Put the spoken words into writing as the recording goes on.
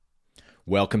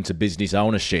Welcome to Business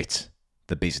Owner Shit,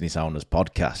 the Business Owners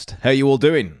Podcast. How are you all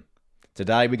doing?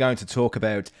 Today we're going to talk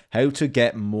about how to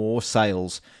get more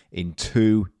sales in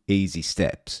 2 easy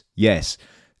steps. Yes,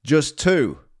 just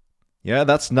 2. Yeah,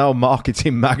 that's no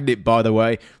marketing magnet, by the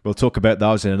way. We'll talk about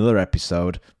those in another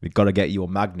episode. We've got to get your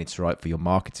magnets right for your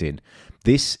marketing.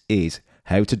 This is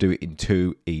how to do it in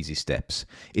 2 easy steps.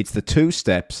 It's the 2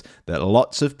 steps that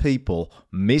lots of people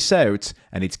miss out,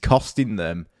 and it's costing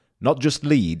them not just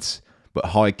leads, but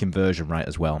high conversion rate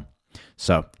as well.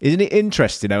 So, isn't it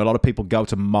interesting how a lot of people go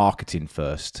to marketing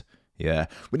first? Yeah,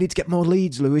 we need to get more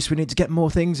leads, Lewis. We need to get more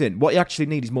things in. What you actually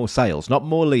need is more sales. Not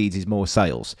more leads, is more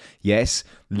sales. Yes,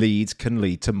 leads can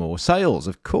lead to more sales.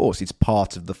 Of course, it's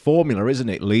part of the formula, isn't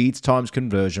it? Leads times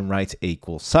conversion rate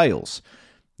equals sales.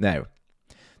 Now,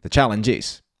 the challenge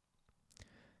is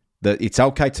that it's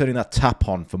okay turning that tap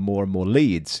on for more and more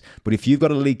leads, but if you've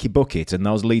got a leaky bucket and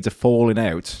those leads are falling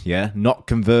out, not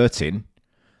converting,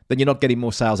 then you're not getting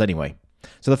more sales anyway.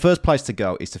 So the first place to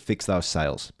go is to fix those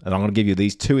sales. And I'm going to give you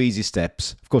these 2 easy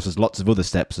steps. Of course, there's lots of other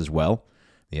steps as well.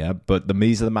 But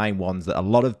these are the main ones that a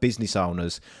lot of business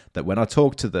owners, that when I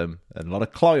talk to them, and a lot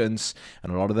of clients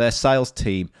and a lot of their sales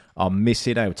team are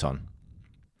missing out on.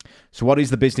 So what is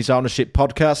the Business Ownership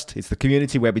Podcast? It's the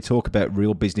community where we talk about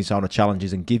real business owner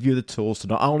challenges and give you the tools to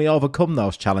not only overcome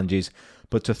those challenges,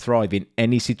 but to thrive in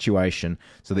any situation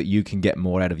so that you can get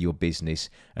more out of your business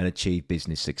and achieve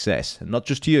business success. And not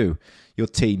just you, your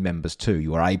team members too,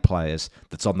 your A players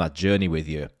that's on that journey with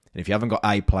you. And if you haven't got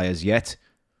A players yet,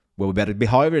 well, we better be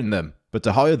hiring them. But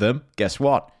to hire them, guess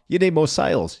what? You need more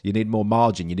sales. You need more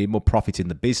margin. You need more profit in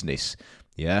the business.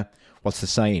 Yeah? What's the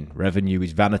saying? Revenue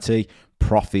is vanity.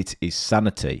 Profit is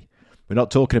sanity. We're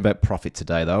not talking about profit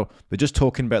today, though. We're just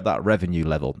talking about that revenue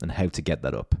level and how to get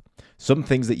that up. Some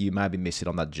things that you may be missing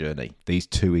on that journey. These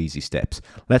 2 easy steps.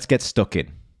 Let's get stuck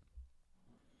in.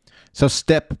 So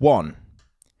step 1.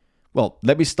 Well,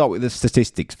 let me start with the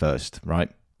statistics first, right?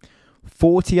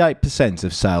 48%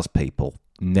 of salespeople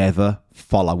never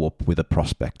follow up with a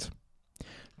prospect.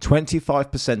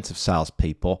 25% of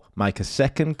salespeople make a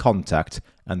second contact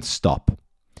and stop.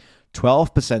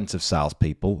 12% of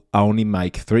salespeople only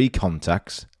make 3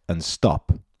 contacts and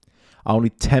stop.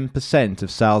 Only 10%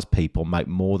 of salespeople make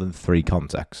more than 3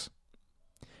 contacts.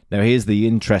 Now, here's the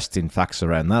interesting facts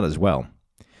around that as well.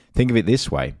 Think of it this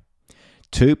way.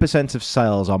 2% of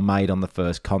sales are made on the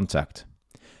first contact.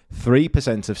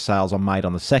 3% of sales are made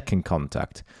on the second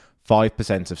contact.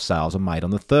 5% of sales are made on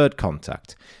the third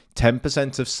contact.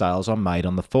 10% of sales are made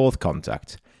on the fourth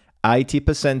contact.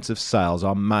 80% of sales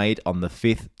are made on the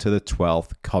 5th to the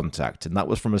 12th contact. And that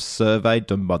was from a survey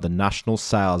done by the National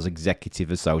Sales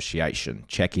Executive Association.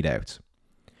 Check it out.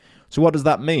 So what does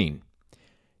that mean?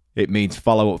 It means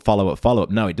follow up, follow up, follow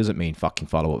up. No, it doesn't mean fucking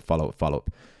follow up, follow up, follow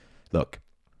up. Look,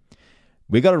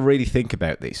 we got to really think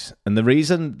about this. And the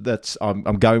reason that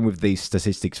I'm going with these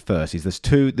statistics first is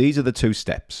these are the 2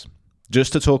 steps.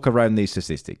 Just to talk around these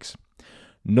statistics.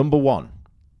 Number 1.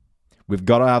 We've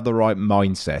got to have the right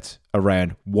mindset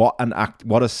around what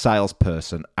a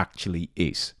salesperson actually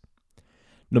is.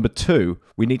 Number 2,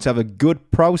 we need to have a good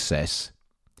process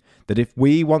that if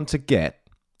we want to get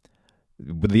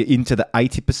into the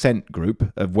 80%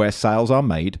 group of where sales are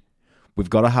made, we've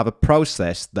got to have a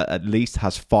process that at least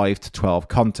has 5 to 12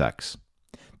 contacts.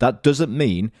 That doesn't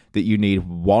mean that you need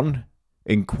 1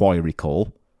 inquiry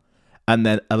call and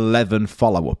then 11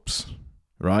 follow-ups,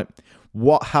 right?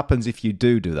 What happens if you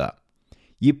do that?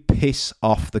 You piss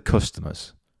off the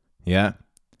customers, yeah?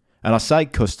 And I say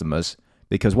customers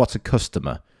because what's a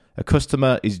customer? A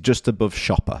customer is just above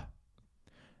shopper.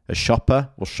 A shopper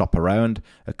will shop around.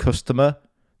 A customer,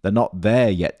 they're not there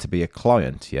yet to be a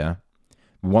client, yeah?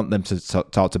 We want them to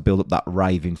start to build up that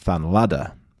raving fan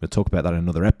ladder. We'll talk about that in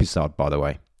another episode, by the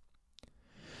way.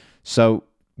 So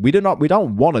we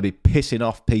don't want to be pissing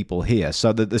off people here.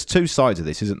 So there's 2 sides of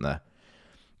this, isn't there?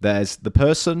 There's the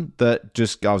person that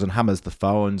just goes and hammers the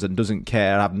phones and doesn't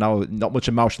care, have not much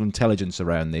emotional intelligence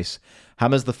around this,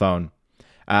 hammers the phone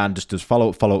and just does follow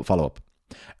up, follow up, follow up.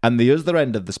 And the other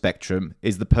end of the spectrum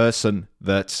is the person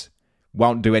that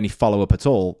won't do any follow up at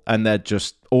all and they're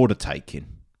just order taking.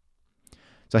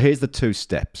 So here's the 2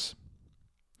 steps.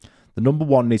 The number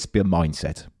 1 needs to be a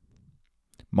mindset.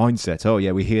 Mindset, oh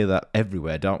yeah, we hear that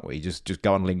everywhere, don't we? Just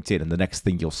go on LinkedIn and the next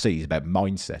thing you'll see is about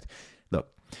mindset. Look,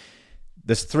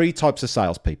 there's 3 types of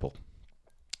salespeople.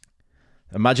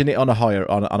 Imagine it on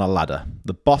a ladder.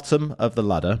 The bottom of the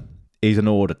ladder is an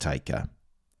order taker.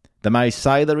 They may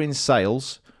say they're in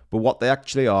sales, but what they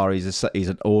actually are is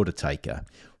an order taker.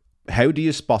 How do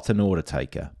you spot an order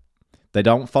taker? They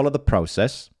don't follow the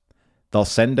process. They'll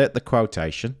send out the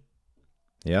quotation.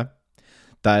 Yeah.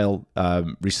 they'll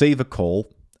receive a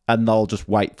call and they'll just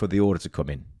wait for the order to come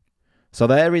in. So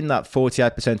they're in that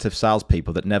 48% of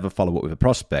salespeople that never follow up with a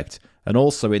prospect, and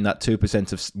also in that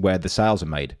 2% of where the sales are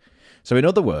made. So in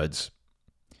other words,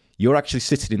 you're actually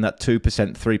sitting in that 2%,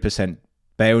 3%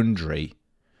 boundary.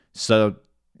 So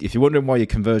if you're wondering why your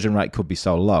conversion rate could be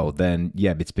so low, then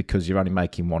yeah, it's because you're only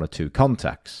making 1 or 2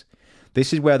 contacts.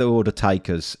 This is where the order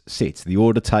takers sit. The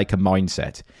order taker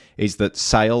mindset is that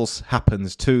sales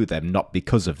happens to them, not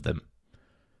because of them.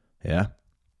 Yeah.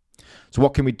 So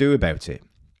what can we do about it?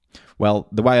 Well,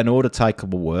 the way an order taker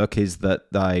will work is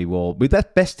that they will, with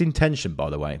that best intention,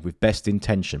 by the way, with best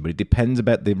intention, but it depends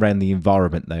around the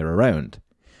environment they're around.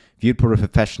 If you put a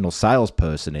professional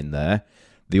salesperson in there,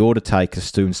 the order taker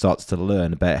soon starts to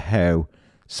learn about how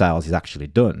sales is actually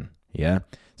done. Yeah,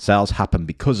 sales happen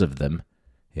because of them.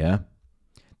 Yeah,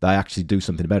 they actually do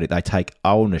something about it. They take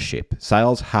ownership.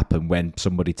 Sales happen when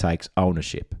somebody takes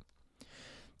ownership.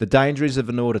 The dangers of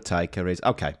an order taker is,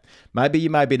 okay, maybe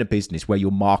you may be in a business where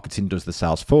your marketing does the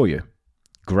sales for you.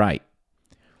 Great.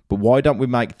 But why don't we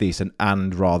make this an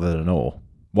and rather than or?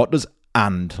 What does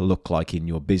and look like in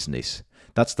your business?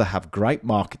 That's to have great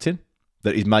marketing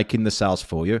that is making the sales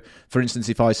for you. For instance,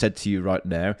 if I said to you right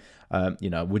now,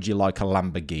 would you like a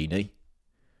Lamborghini?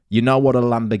 You know what a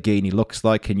Lamborghini looks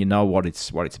like and you know what it's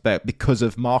about because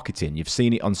of marketing. You've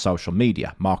seen it on social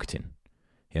media, marketing.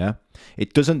 Yeah,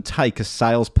 it doesn't take a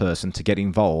salesperson to get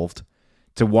involved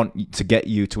to want to get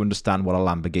you to understand what a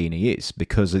Lamborghini is,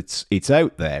 because it's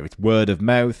out there. It's word of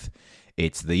mouth.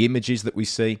 It's the images that we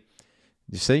see.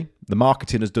 You see, the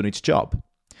marketing has done its job.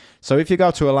 So if you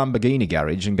go to a Lamborghini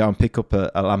garage and go and pick up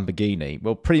a Lamborghini,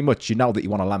 well, pretty much you know that you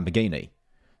want a Lamborghini.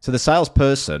 So the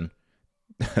salesperson,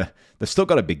 they've still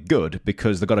got to be good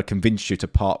because they've got to convince you to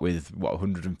part with what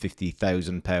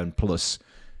 £150,000 plus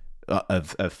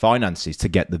of finances to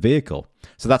get the vehicle.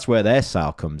 So that's where their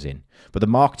sale comes in. But the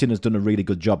marketing has done a really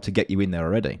good job to get you in there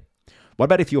already. What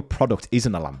about if your product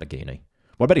isn't a Lamborghini?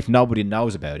 What about if nobody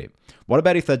knows about it? What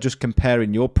about if they're just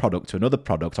comparing your product to another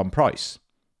product on price?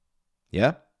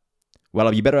 Yeah?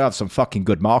 Well, you better have some fucking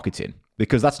good marketing,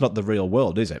 because that's not the real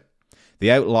world, is it?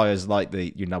 The outliers, like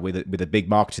with the big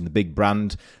marketing, the big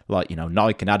brand, like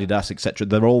Nike and Adidas, etc.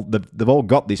 They've all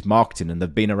got this marketing and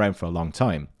they've been around for a long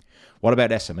time. What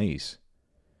about SMEs?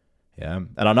 Yeah,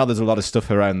 and I know there's a lot of stuff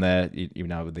around there.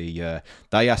 The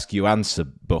They Ask You Answer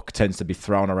book tends to be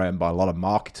thrown around by a lot of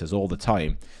marketers all the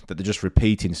time, that they're just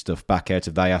repeating stuff back out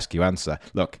of They Ask You Answer.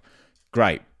 Look,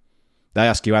 great. They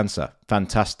Ask You Answer,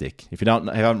 fantastic. If you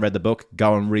haven't read the book,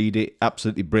 go and read it.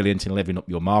 Absolutely brilliant in leveling up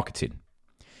your marketing.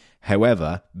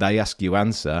 However, They Ask You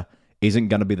Answer isn't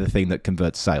going to be the thing that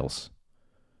converts sales.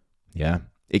 Yeah,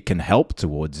 it can help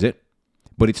towards it,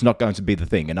 but it's not going to be the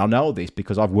thing. And I know this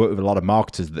because I've worked with a lot of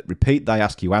marketers that repeat They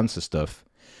Ask You Answer stuff.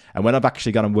 And when I've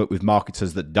actually gone and worked with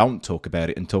marketers that don't talk about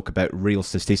it and talk about real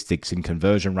statistics in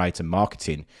conversion rate and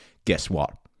marketing, guess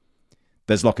what?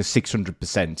 There's like a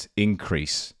 600%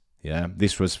 increase. Yeah,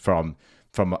 this was from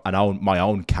my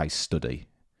own case study.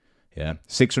 Yeah,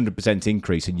 600%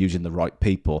 increase in using the right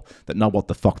people that know what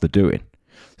the fuck they're doing.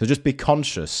 So just be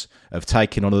conscious of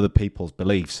taking on other people's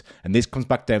beliefs. And this comes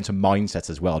back down to mindset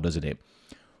as well, doesn't it?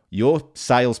 Your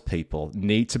salespeople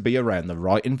need to be around the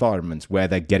right environments where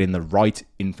they're getting the right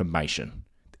information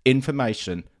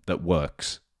that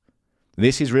works.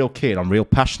 This is real key, and I'm real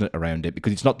passionate around it,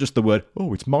 because it's not just the word,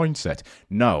 oh, it's mindset.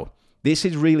 No, this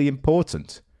is really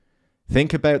important.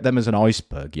 Think about them as an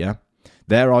iceberg, yeah?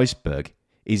 Their iceberg,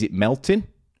 is it melting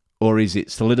or is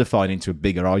it solidifying into a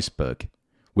bigger iceberg?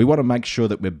 We want to make sure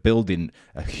that we're building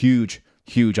a huge,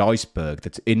 huge iceberg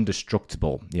that's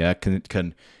indestructible, yeah?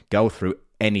 Can go through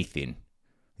anything.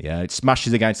 Yeah, it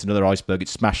smashes against another iceberg, it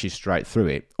smashes straight through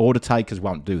it. Order takers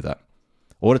won't do that.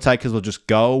 Order takers will just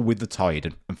go with the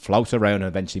tide and float around and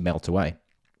eventually melt away.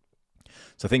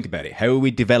 So think about it. How are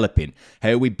we developing?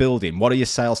 How are we building? What are your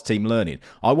sales team learning?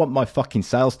 I want my fucking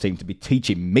sales team to be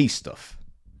teaching me stuff.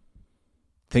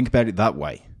 Think about it that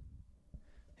way.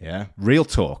 Yeah, real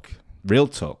talk.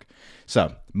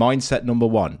 So, mindset number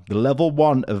 1. The level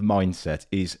 1 of mindset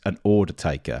is an order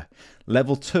taker.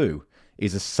 Level 2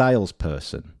 is a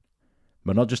salesperson,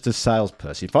 but not just a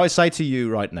salesperson. If I say to you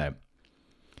right now,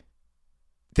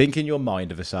 think in your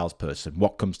mind of a salesperson,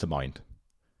 what comes to mind?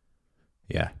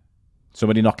 Yeah,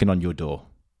 somebody knocking on your door.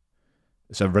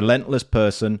 It's a relentless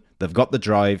person. They've got the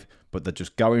drive, but they're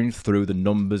just going through the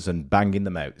numbers and banging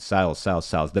them out. Sales.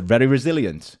 They're very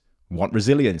resilient. Want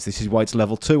resilience. This is why it's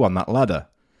level 2 on that ladder.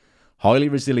 Highly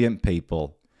resilient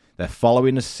people. They're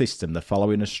following a system. They're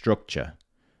following a structure.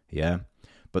 Yeah.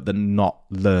 but they're not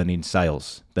learning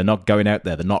sales. They're not going out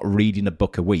there. They're not reading a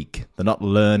book a week. They're not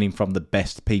learning from the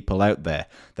best people out there.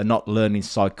 They're not learning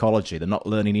psychology. They're not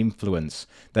learning influence.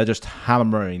 They're just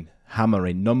hammering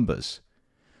numbers.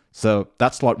 So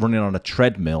that's like running on a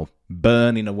treadmill,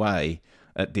 burning away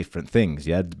at different things,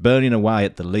 burning away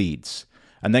at the leads.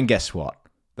 And then guess what?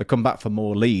 They come back for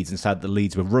more leads and said the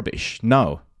leads were rubbish.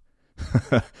 No.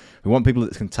 We want people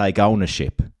that can take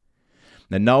ownership.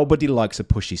 Now, nobody likes a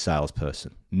pushy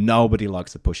salesperson. Nobody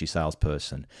likes a pushy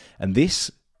salesperson. And this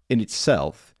in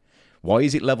itself, why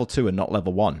is it level 2 and not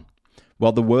level 1?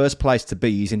 Well, the worst place to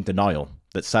be is in denial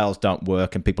that sales don't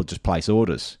work and people just place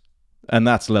orders. And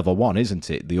that's level 1, isn't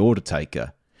it? The order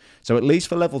taker. So at least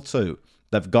for level 2,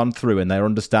 they've gone through and they're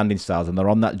understanding sales and they're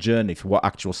on that journey for what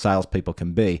actual salespeople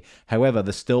can be. However,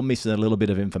 they're still missing a little bit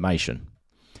of information.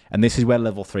 And this is where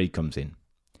level 3 comes in.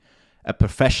 A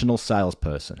professional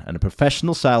salesperson. And a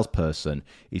professional salesperson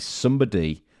is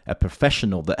a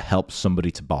professional that helps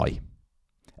somebody to buy.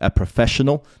 A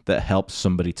professional that helps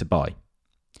somebody to buy.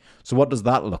 So what does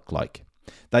that look like?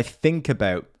 They think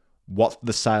about what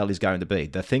the sale is going to be.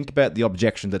 They think about the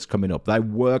objection that's coming up. They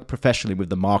work professionally with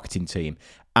the marketing team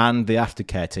and the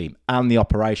aftercare team and the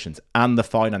operations and the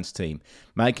finance team,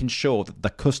 making sure that the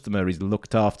customer is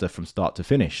looked after from start to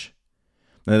finish.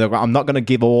 Now, I'm not going to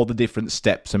give all the different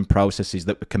steps and processes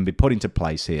that can be put into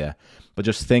place here, but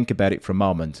just think about it for a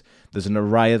moment. There's an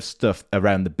array of stuff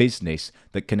around the business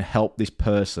that can help this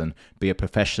person be a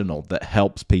professional that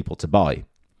helps people to buy.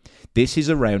 This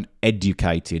is around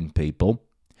educating people,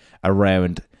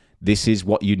 around this is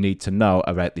what you need to know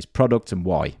about this product and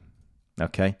why.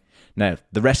 Okay? Now,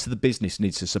 the rest of the business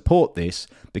needs to support this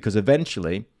because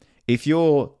eventually, if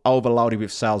you're overloaded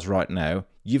with sales right now,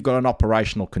 you've got an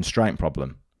operational constraint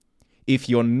problem. If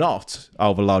you're not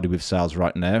overloaded with sales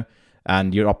right now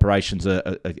and your operations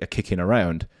are kicking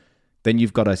around, then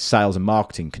you've got a sales and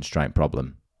marketing constraint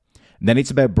problem. And then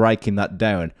it's about breaking that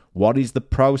down. What is the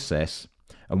process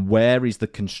and where is the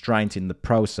constraint in the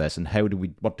process and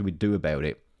what do we do about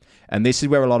it? And this is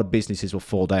where a lot of businesses will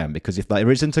fall down, because if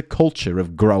there isn't a culture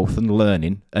of growth and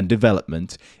learning and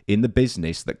development in the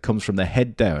business that comes from the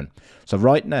head down. So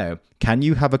right now, can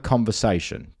you have a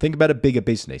conversation? Think about a bigger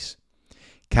business.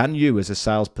 Can you as a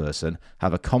salesperson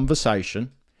have a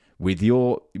conversation with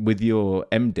your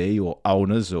MD or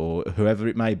owners or whoever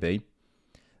it may be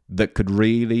that could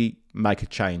really make a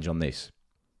change on this?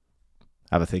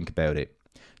 Have a think about it.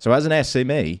 So as an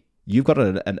SME, you've got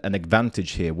an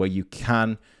advantage here where you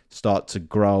can start to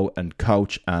grow and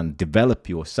coach and develop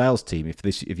your sales team.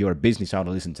 If you're a business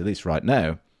owner, listen to this right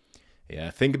now.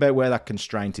 Think about where that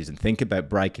constraint is and think about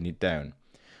breaking it down.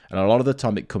 And a lot of the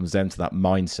time it comes down to that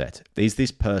mindset. Is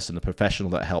this person a professional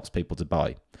that helps people to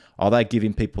buy? Are they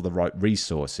giving people the right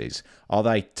resources? Are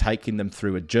they taking them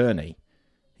through a journey,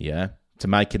 to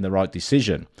making the right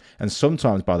decision? And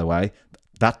sometimes, by the way,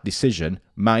 that decision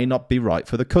may not be right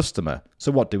for the customer.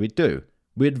 So what do?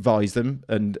 We advise them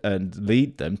and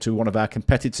lead them to one of our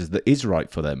competitors that is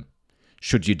right for them.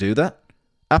 Should you do that?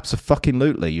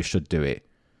 Absolutely, you should do it.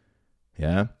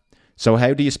 So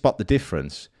how do you spot the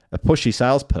difference? A pushy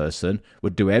salesperson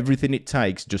would do everything it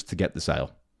takes just to get the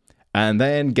sale. And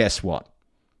then guess what?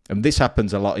 And this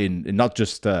happens a lot in not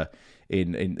just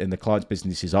in the client's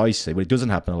businesses I see. Well, it doesn't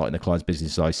happen a lot in the client's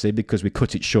businesses I see because we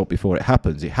cut it short before it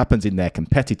happens. It happens in their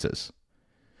competitors.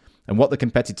 And what the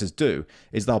competitors do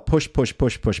is they'll push for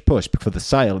the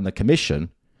sale and the commission.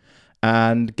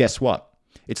 And guess what?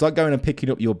 It's like going and picking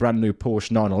up your brand new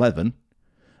Porsche 911.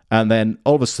 And then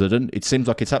all of a sudden, it seems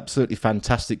like it's absolutely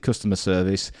fantastic customer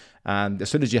service. And as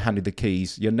soon as you're handed the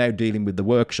keys, you're now dealing with the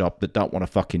workshop that don't want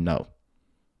to fucking know.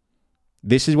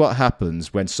 This is what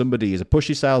happens when somebody is a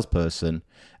pushy salesperson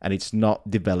and it's not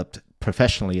developed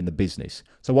professionally in the business.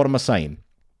 So what am I saying?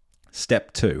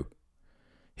 Step 2.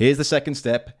 Here's the second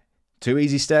step. 2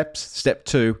 easy steps. Step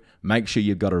 2, make sure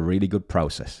you've got a really good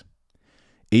process.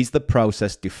 Is the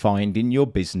process defined in your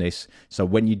business? So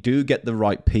when you do get the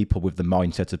right people with the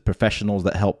mindset of professionals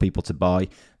that help people to buy,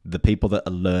 the people that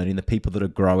are learning, the people that are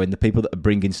growing, the people that are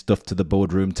bringing stuff to the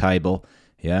boardroom table,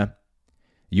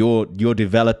 you're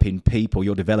developing people,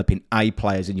 you're developing A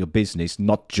players in your business,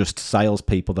 not just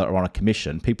salespeople that are on a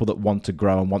commission, people that want to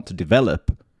grow and want to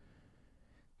develop,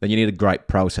 then you need a great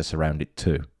process around it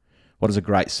too. What does a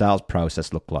great sales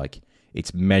process look like?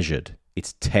 It's measured,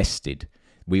 it's tested.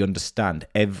 We understand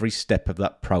every step of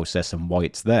that process and why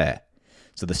it's there.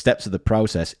 So the steps of the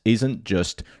process isn't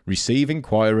just receive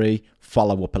inquiry,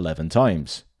 follow up 11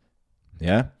 times.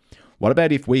 What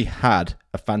about if we had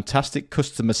a fantastic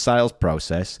customer sales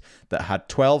process that had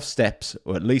 12 steps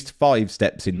or at least 5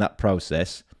 steps in that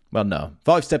process? Well, no,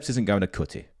 5 steps isn't going to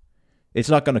cut it. It's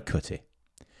not going to cut it.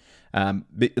 And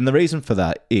the reason for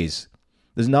that is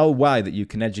there's no way that you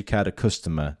can educate a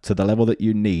customer to the level that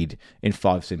you need in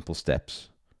 5 simple steps.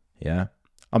 Yeah.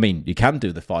 I mean, you can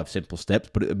do the 5 simple steps,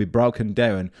 but it would be broken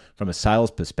down from a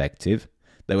sales perspective.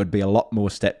 There would be a lot more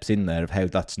steps in there of how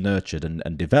that's nurtured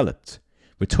and developed.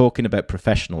 We're talking about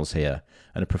professionals here,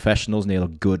 and the professionals need a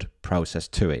good process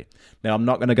to it. Now, I'm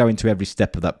not going to go into every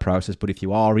step of that process, but if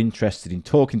you are interested in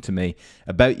talking to me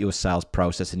about your sales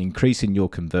process and increasing your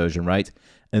conversion rate,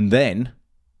 and then,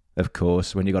 of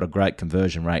course, when you've got a great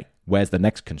conversion rate, where's the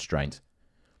next constraint?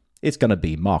 It's going to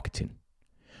be marketing.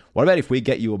 What about if we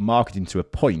get your marketing to a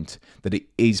point that it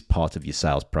is part of your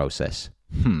sales process?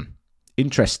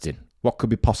 Interesting. What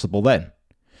could be possible then?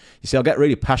 You see, I'll get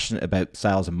really passionate about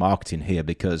sales and marketing here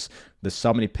because there's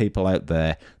so many people out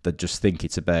there that just think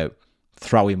it's about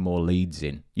throwing more leads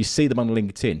in. You see them on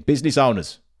LinkedIn. Business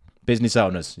owners.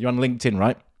 You're on LinkedIn,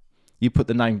 right? You put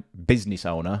the name business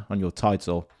owner on your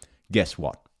title. Guess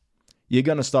what? You're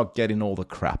going to start getting all the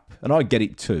crap. And I get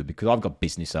it too because I've got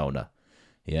business owner.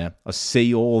 Yeah. I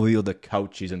see all the other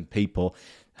coaches and people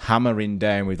hammering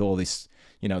down with all this,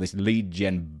 this lead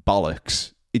gen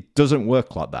bollocks. It doesn't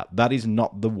work like that. That is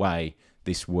not the way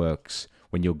this works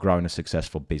when you're growing a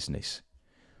successful business.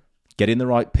 Getting the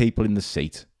right people in the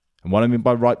seat. And what I mean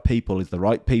by right people is the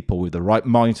right people with the right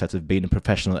mindset of being a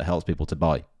professional that helps people to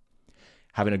buy.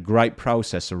 Having a great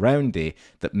process around it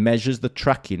that measures the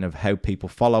tracking of how people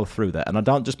follow through that. And I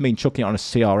don't just mean chucking it on a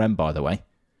CRM, by the way.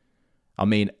 I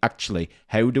mean, actually,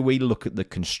 how do we look at the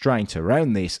constraint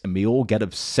around this and we all get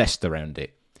obsessed around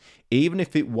it? Even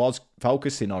if it was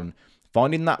focusing on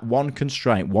finding that one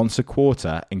constraint once a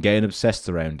quarter and getting obsessed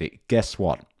around it, guess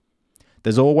what?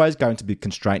 There's always going to be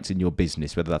constraints in your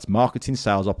business, whether that's marketing,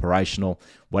 sales, operational,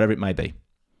 whatever it may be.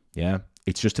 Yeah,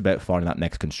 it's just about finding that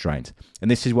next constraint.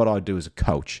 And this is what I do as a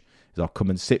coach, is I'll come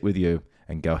and sit with you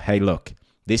and go, hey, look,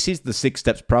 this is the 6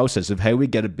 steps process of how we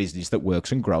get a business that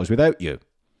works and grows without you.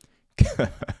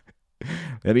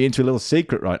 Let me into a little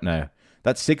secret right now.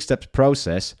 That 6 steps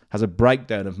process has a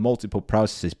breakdown of multiple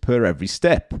processes per every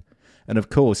step. And of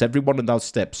course, every one of those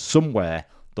steps, somewhere,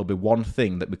 there'll be one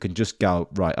thing that we can just go,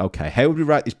 right, okay, how would we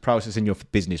rate this process in your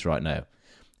business right now?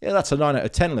 Yeah, that's a 9 out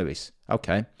of 10, Lewis.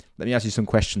 Okay, let me ask you some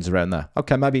questions around that.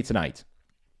 Okay, maybe it's an 8.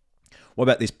 What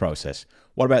about this process?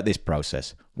 What about this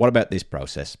process? What about this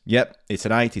process? Yep, it's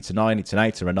an 8, it's a 9, it's an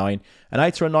 8 or a 9. An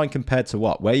 8 or a 9 compared to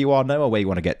what? Where you are now or where you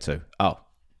want to get to? Oh,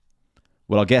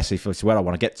 well, I guess if it's where I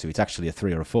want to get to, it's actually a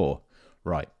 3 or a 4.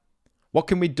 Right. What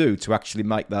can we do to actually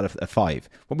make that a 5?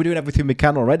 Well, we're doing everything we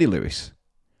can already, Lewis.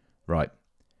 Right.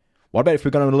 What about if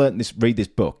we're going to read this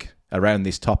book around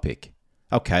this topic?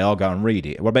 Okay, I'll go and read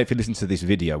it. What about if you listen to this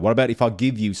video? What about if I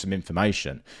give you some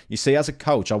information? You see, as a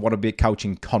coach, I want to be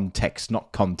coaching context,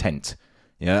 not content.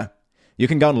 Yeah? You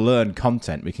can go and learn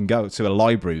content. We can go to a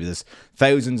library. There's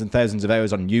thousands and thousands of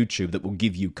hours on YouTube that will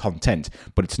give you content,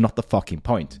 but it's not the fucking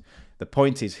point. The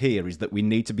point is here is that we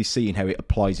need to be seeing how it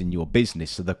applies in your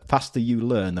business. So the faster you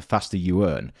learn, the faster you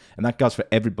earn. And that goes for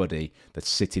everybody that's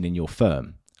sitting in your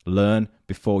firm. Learn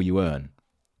before you earn.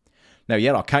 Now,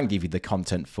 yeah, I can give you the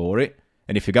content for it.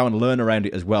 And if you go and learn around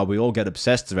it as well, we all get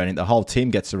obsessed around it. The whole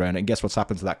team gets around it. And guess what's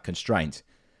happened to that constraint?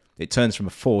 It turns from a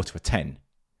 4 to a 10.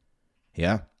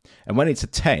 Yeah? And when it's a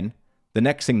 10, the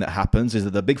next thing that happens is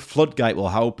that the big floodgate will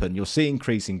open. You'll see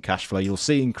increase in cash flow. You'll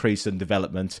see increase in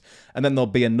development. And then there'll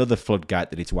be another floodgate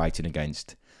that it's waiting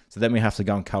against. So then we have to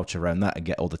go and coach around that and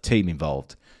get all the team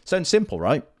involved. Sounds simple,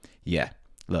 right? Yeah.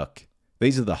 Look,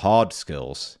 these are the hard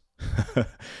skills.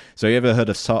 So you ever heard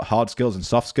of hard skills and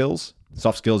soft skills?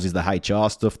 Soft skills is the HR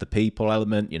stuff, the people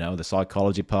element, the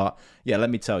psychology part. Yeah, let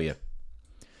me tell you.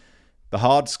 The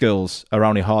hard skills are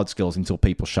only hard skills until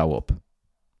people show up.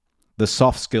 The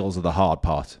soft skills are the hard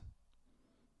part.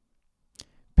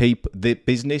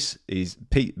 Business is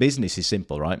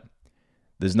simple, right?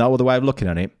 There's no other way of looking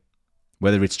at it.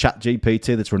 Whether it's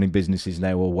ChatGPT that's running businesses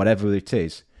now or whatever it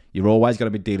is, you're always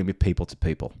going to be dealing with people to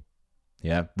people.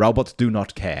 Yeah, robots do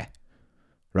not care.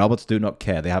 Robots do not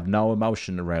care. They have no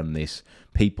emotion around this.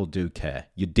 People do care.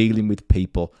 You're dealing with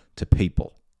people to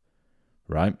people,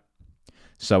 right?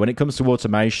 So when it comes to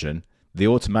automation, the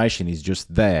automation is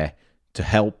just there to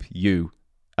help you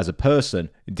as a person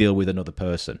deal with another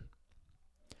person.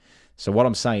 So what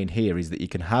I'm saying here is that you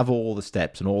can have all the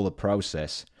steps and all the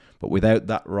process, but without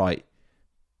that right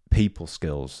people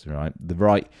skills, right? The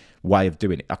right way of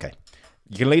doing it. Okay,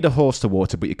 you can lead a horse to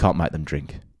water, but you can't make them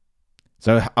drink.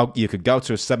 So you could go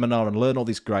to a seminar and learn all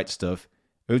this great stuff.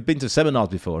 Who's been to seminars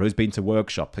before? Who's been to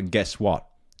workshops? And guess what?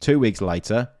 2 weeks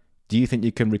later, do you think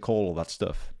you can recall all that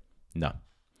stuff? No.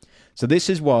 So this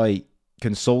is why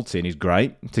consulting is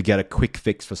great to get a quick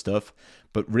fix for stuff,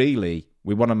 but really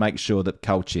we want to make sure that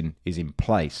coaching is in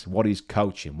place. What is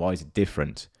coaching? Why is it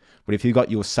different? But if you've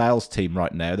got your sales team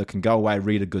right now that can go away,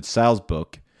 read a good sales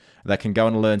book, they can go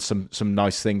and learn some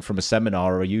nice thing from a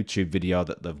seminar or a YouTube video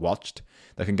that they've watched,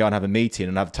 they can go and have a meeting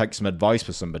and take some advice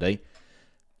for somebody,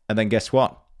 and then guess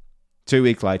what? 2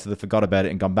 weeks later, they forgot about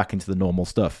it and gone back into the normal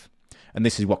stuff. And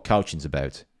this is what coaching's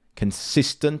about.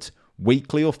 Consistent,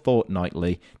 weekly or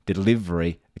fortnightly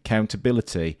delivery,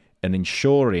 accountability, and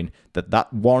ensuring that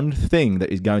that one thing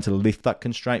that is going to lift that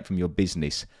constraint from your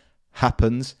business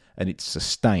happens and it's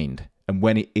sustained. And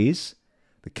when it is,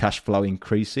 the cash flow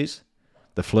increases,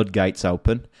 the floodgates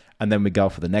open, and then we go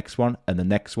for the next one and the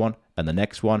next one and the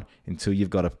next one until you've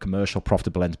got a commercial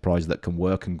profitable enterprise that can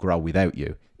work and grow without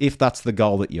you. If that's the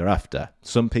goal that you're after.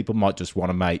 Some people might just want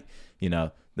to make,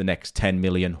 the next 10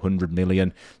 million, 100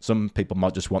 million. Some people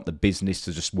might just want the business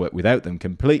to just work without them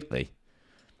completely.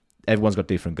 Everyone's got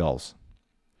different goals.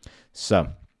 So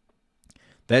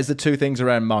there's the 2 things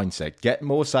around mindset. Get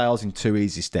more sales in 2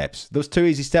 easy steps. Those 2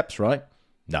 easy steps, right?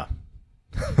 No.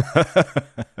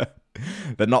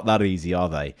 They're not that easy, are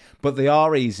they? But they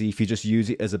are easy if you just use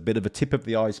it as a bit of a tip of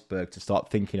the iceberg to start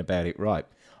thinking about it right.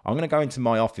 I'm going to go into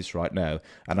my office right now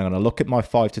and I'm going to look at my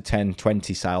 5 to 10,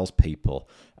 20 salespeople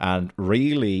and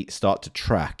really start to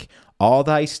track, are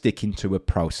they sticking to a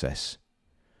process?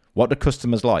 What do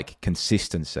customers like?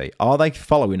 Consistency. Are they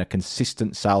following a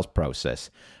consistent sales process?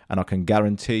 And I can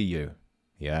guarantee you,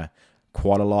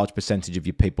 quite a large percentage of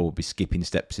your people will be skipping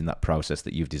steps in that process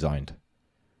that you've designed.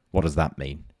 What does that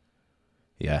mean?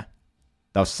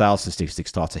 Those sales statistics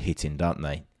start to hit in, don't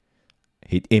they?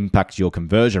 It impacts your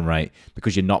conversion rate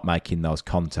because you're not making those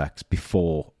contacts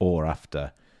before or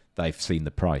after they've seen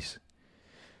the price.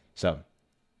 So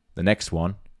the next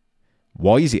one,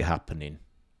 why is it happening?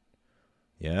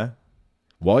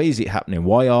 Why is it happening?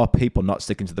 Why are people not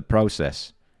sticking to the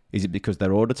process? Is it because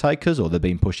they're order takers or they're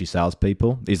being pushy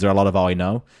salespeople? Is there a lot of I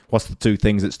know? What's the 2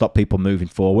 things that stop people moving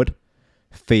forward?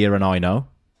 Fear and I know.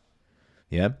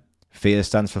 Fear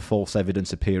stands for false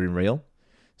evidence appearing real.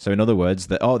 So in other words,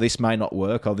 that, this may not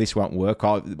work, or this won't work.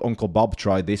 Uncle Bob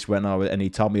tried this and he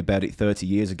told me about it 30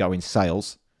 years ago in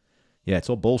sales. It's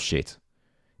all bullshit.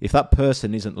 If that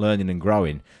person isn't learning and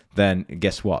growing, then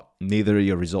guess what? Neither are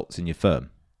your results in your firm.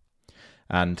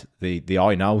 And the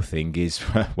I know thing is,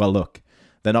 well, look,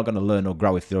 they're not going to learn or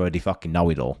grow if they already fucking know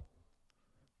it all.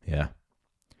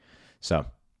 So,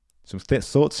 some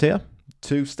thoughts here.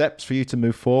 2 steps for you to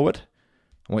move forward.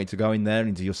 I want you to go in there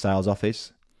into your sales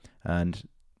office and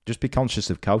just be conscious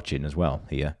of coaching as well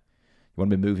here. You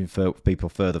want to be moving people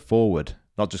further forward,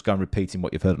 not just going repeating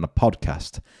what you've heard on a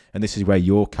podcast. And this is where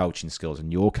your coaching skills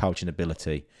and your coaching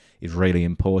ability is really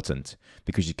important,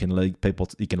 because you can lead people,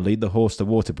 you can lead the horse to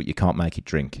water, but you can't make it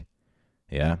drink.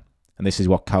 And this is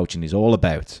what coaching is all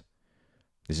about.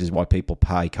 This is why people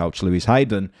pay Coach Lewis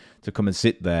Haydon to come and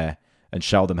sit there and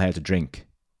show them how to drink.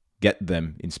 Get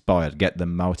them inspired, get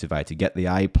them motivated, get the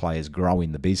A players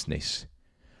growing the business.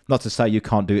 Not to say you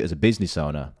can't do it as a business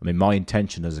owner. I mean, my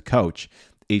intention as a coach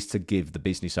is to give the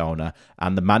business owner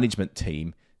and the management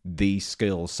team these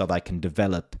skills so they can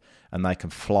develop and they can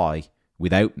fly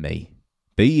without me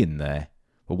being there.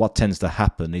 But what tends to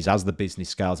happen is, as the business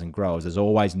scales and grows, there's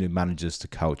always new managers to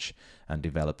coach and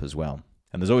develop as well.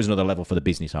 And there's always another level for the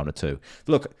business owner too.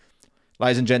 Look,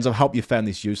 ladies and gents, I hope you found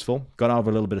this useful. Gone over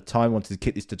a little bit of time. Wanted to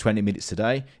keep this to 20 minutes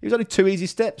today. It was only 2 easy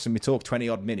steps and we talked 20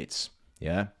 odd minutes.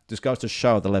 Just goes to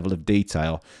show the level of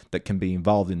detail that can be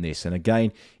involved in this. And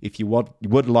again, if you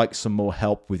would like some more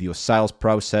help with your sales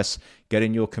process,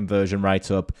 getting your conversion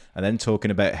rate up, and then talking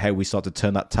about how we start to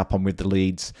turn that tap on with the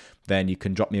leads, then you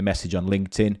can drop me a message on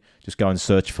LinkedIn. Just go and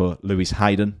search for Lewis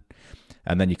Haydon,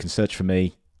 and then you can search for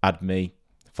me, add me,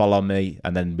 follow me,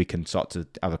 and then we can start to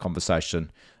have a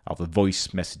conversation, either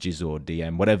voice messages or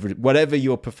DM, whatever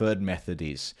your preferred method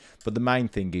is. But the main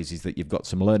thing is that you've got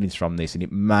some learnings from this, and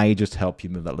it may just help you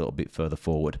move that little bit further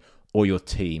forward, or your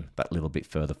team that little bit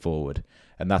further forward.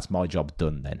 And that's my job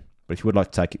done then. But if you would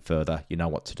like to take it further, you know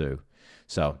what to do.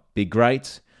 So be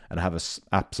great and have an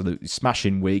absolutely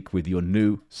smashing week with your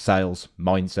new sales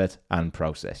mindset and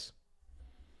process.